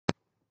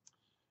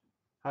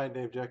Hi,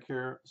 Dave Jeck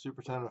here,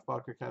 Superintendent of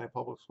Fauquier County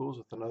Public Schools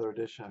with another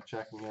edition of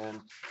Checking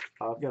In.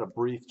 I've got a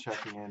brief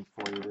checking in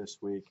for you this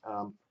week.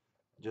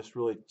 Just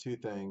really two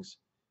things.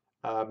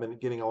 I've been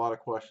getting a lot of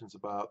questions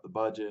about the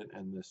budget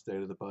and the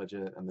state of the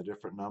budget and the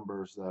different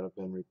numbers that have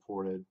been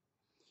reported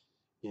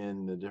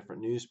in the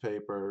different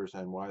newspapers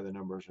and why the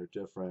numbers are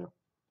different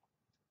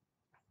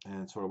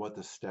and sort of what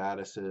the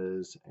status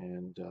is.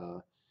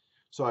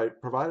 So I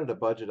provided a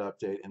budget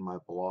update in my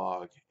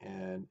blog,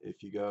 and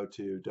if you go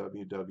to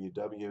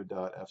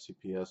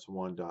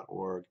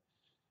www.fcps1.org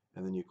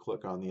and then you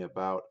click on the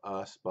About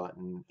Us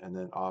button and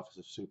then Office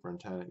of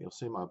Superintendent, you'll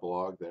see my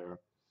blog there,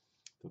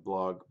 the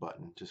blog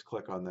button. Just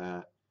click on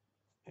that,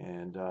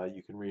 and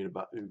you can read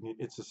about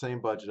it's the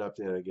same budget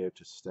update I gave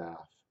to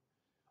staff.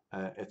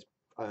 It's,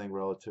 I think,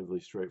 relatively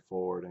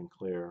straightforward and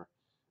clear.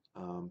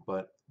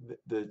 But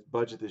the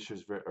budget this year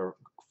is or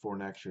for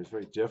next year is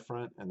very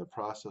different, and the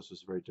process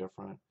is very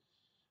different.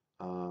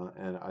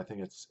 And I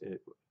think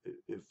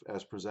if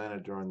as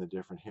presented during the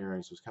different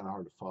hearings, it was kind of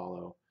hard to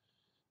follow.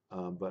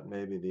 But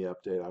maybe the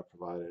update I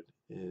provided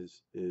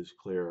is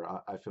clear.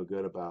 I feel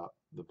good about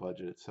the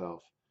budget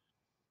itself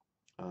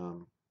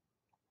um,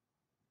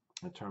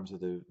 in terms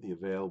of the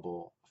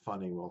available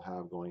funding we'll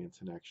have going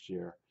into next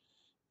year.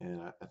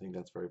 And I think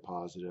that's very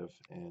positive.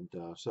 And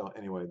so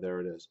anyway, there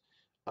it is.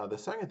 The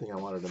second thing I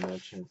wanted to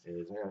mention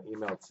is I got an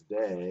email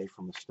today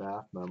from a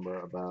staff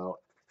member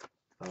about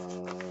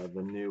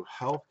the new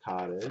health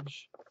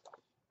cottage.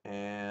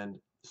 And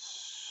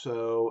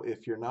so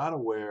if you're not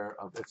aware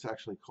of, it's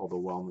actually called the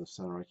Wellness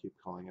Center. I keep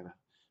calling it a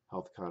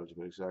health cottage,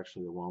 but it's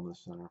actually the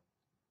Wellness Center.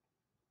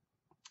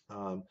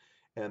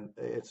 And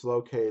it's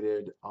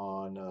located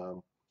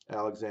on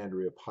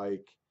Alexandria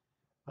Pike,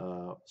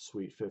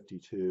 Suite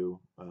 52,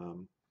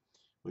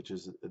 which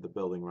is the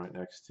building right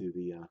next to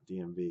the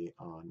DMV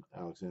on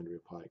Alexandria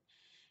Pike.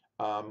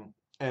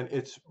 And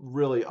it's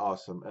really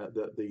awesome.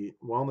 The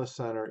Wellness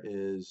Center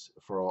is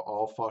for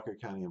all Fauquier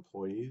County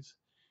employees.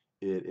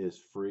 It is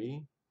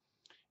free.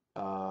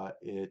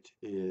 It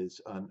is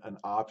an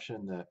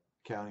option that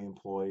county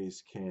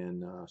employees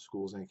can,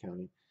 schools and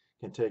county,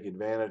 can take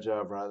advantage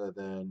of rather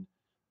than,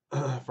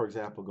 for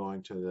example,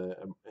 going to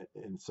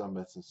in some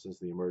instances,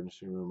 the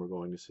emergency room or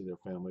going to see their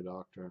family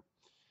doctor.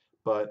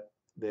 But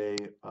they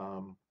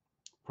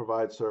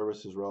provide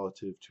services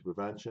relative to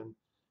prevention,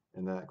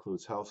 and that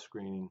includes health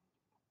screenings,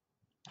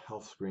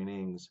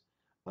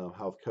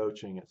 health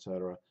coaching,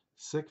 etc.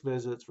 Sick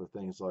visits for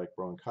things like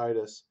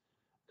bronchitis,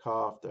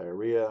 cough,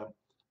 diarrhea,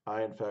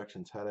 eye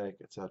infections, headache,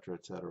 etc.,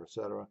 etc.,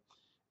 etc.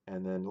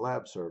 And then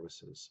lab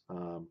services.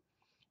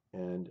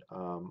 And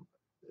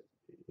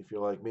if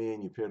you're like me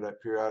and you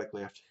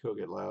periodically have to go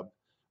get lab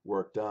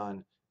work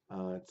done,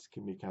 it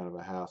can be kind of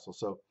a hassle.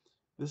 So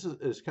this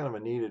is kind of a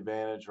neat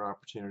advantage or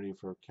opportunity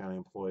for county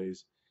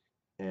employees.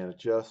 And it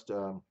just,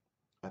 I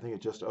think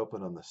it just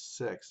opened on the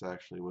 6th,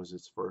 actually, was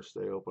its first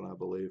day open, I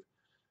believe.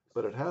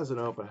 But it has an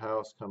open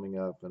house coming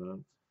up,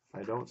 and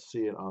I don't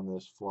see it on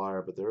this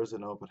flyer, but there is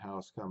an open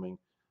house coming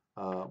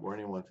where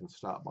anyone can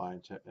stop by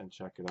and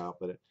check it out.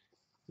 But it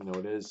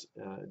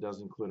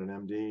does include an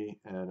MD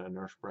and a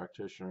nurse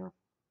practitioner,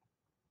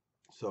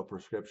 so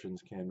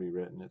prescriptions can be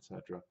written,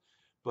 etc.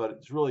 But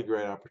it's really a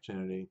great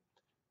opportunity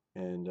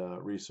and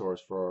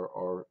resource for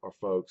our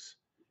folks,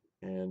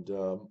 and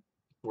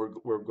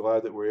we're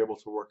glad that we're able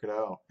to work it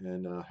out.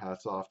 And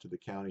hats off to the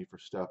county for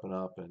stepping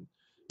up and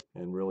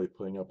really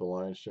putting up a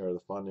lion's share of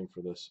the funding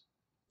for this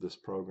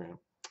program.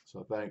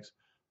 So thanks.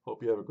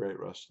 Hope you have a great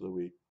rest of the week.